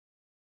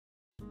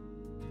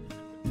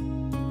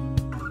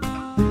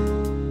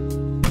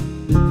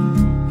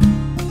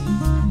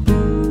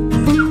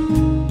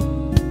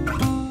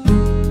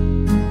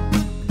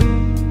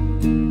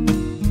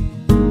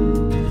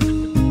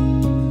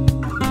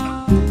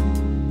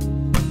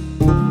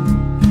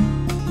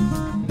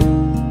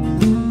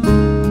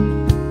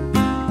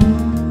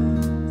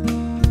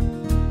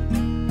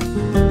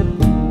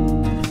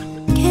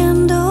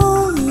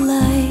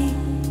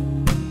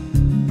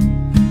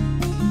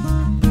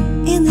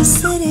the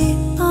city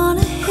on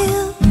a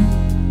hill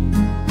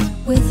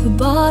with a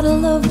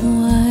bottle of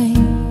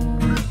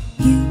wine.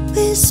 You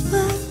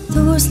whisper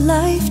those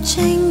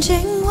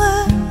life-changing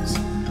words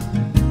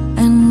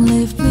and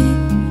lift me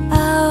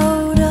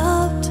out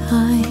of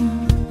time.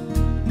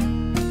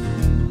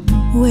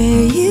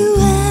 Where you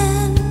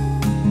end,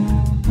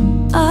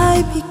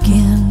 I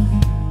begin.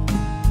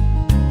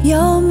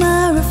 You're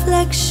my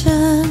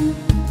reflection,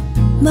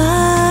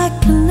 my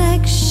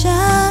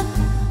connection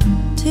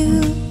to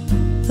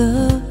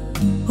the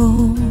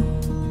whole.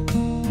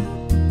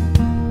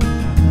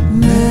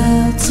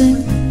 Melting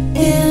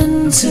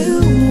into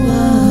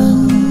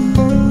one,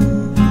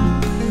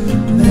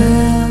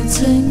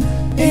 melting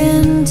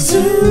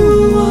into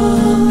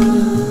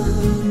one,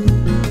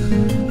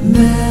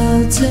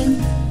 melting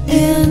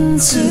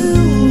into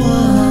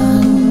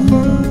one,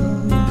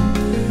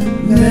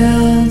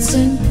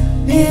 melting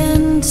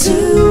into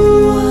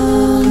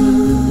one.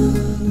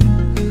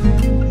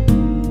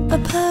 A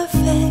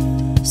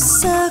perfect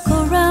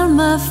circle round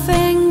my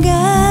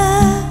finger,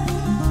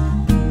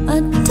 a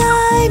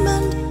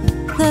diamond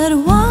that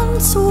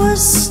once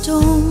was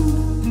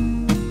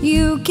stone.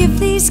 You give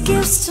these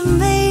gifts to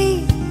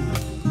me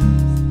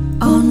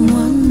on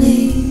one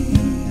knee,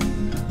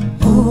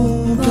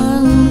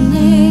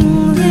 opening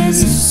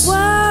this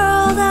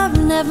world I've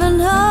never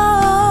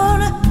known.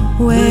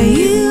 Where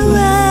you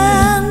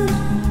end,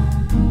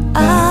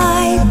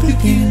 I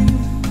begin.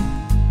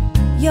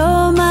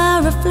 You're my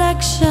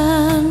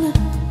reflection,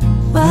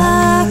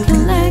 my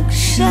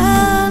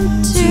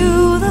connection to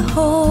the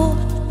whole.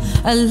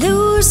 I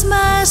lose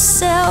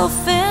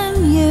myself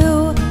in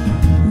you,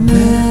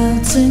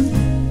 melting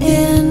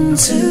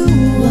into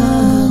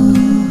one,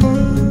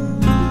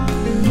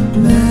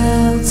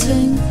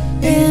 melting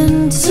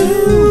into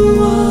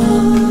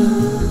one,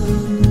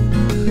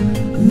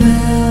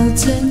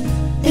 melting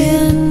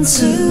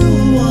into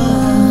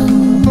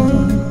one,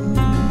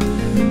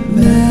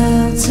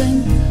 melting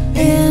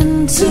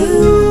into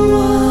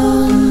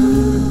one.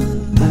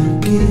 I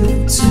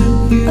give to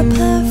you a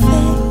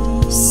perfect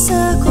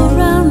circle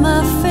round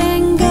my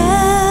finger,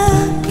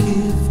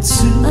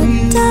 a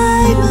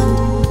diamond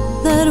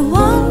that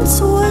once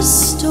was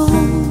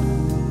stone.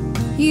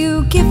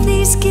 You give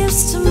these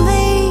gifts to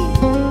me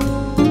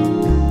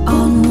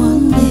on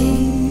one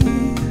knee,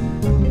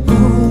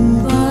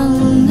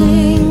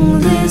 opening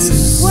this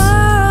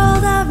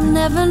world I've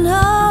never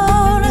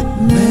known.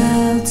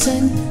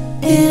 Melting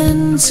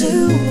into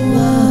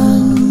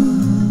one,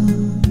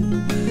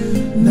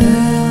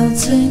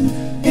 melting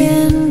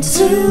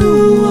into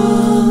one,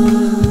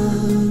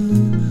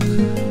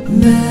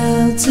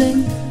 melting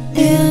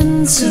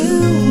into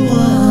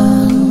one,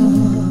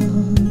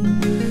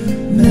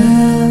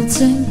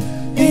 melting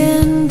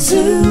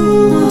into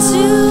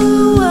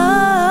one,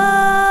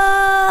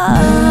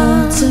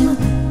 melting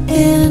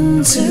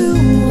into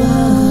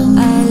one. I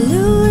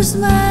lose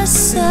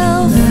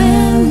myself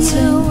in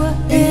you,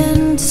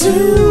 into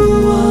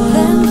one,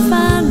 then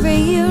find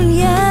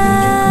reunion,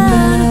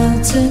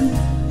 melting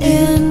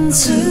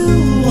into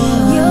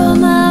one. You're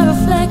my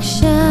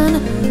reflection,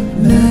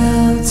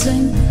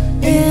 melting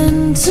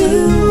into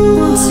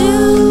one.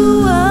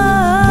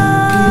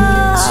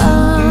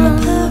 A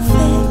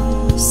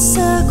perfect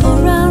circle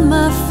round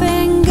my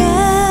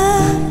finger,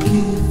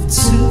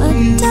 a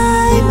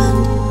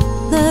diamond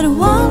that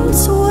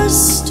once was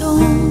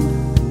stone.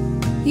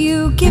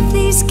 You give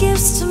these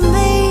gifts to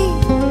me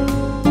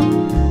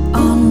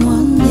on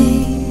one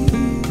knee,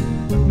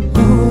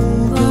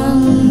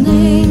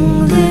 opening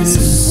this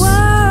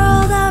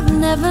world I've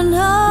never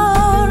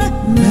known.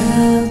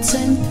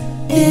 Melting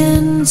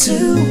into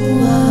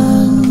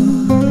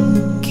one,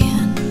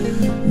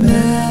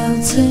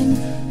 melting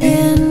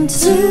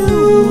into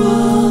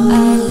one.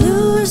 I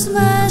lose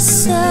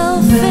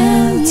myself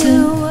in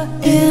you,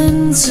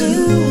 into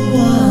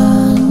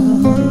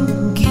one,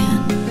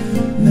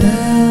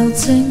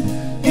 melting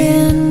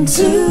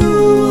into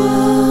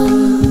one.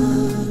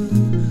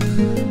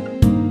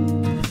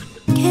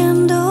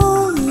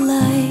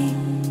 Candlelight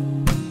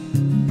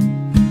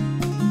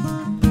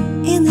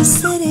in the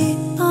city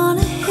on a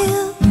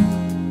hill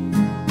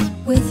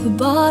with a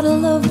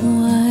bottle of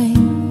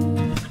wine.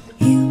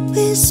 You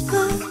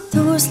whisper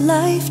those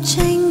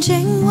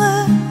life-changing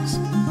words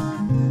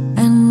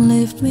and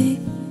lift me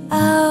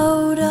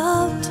out of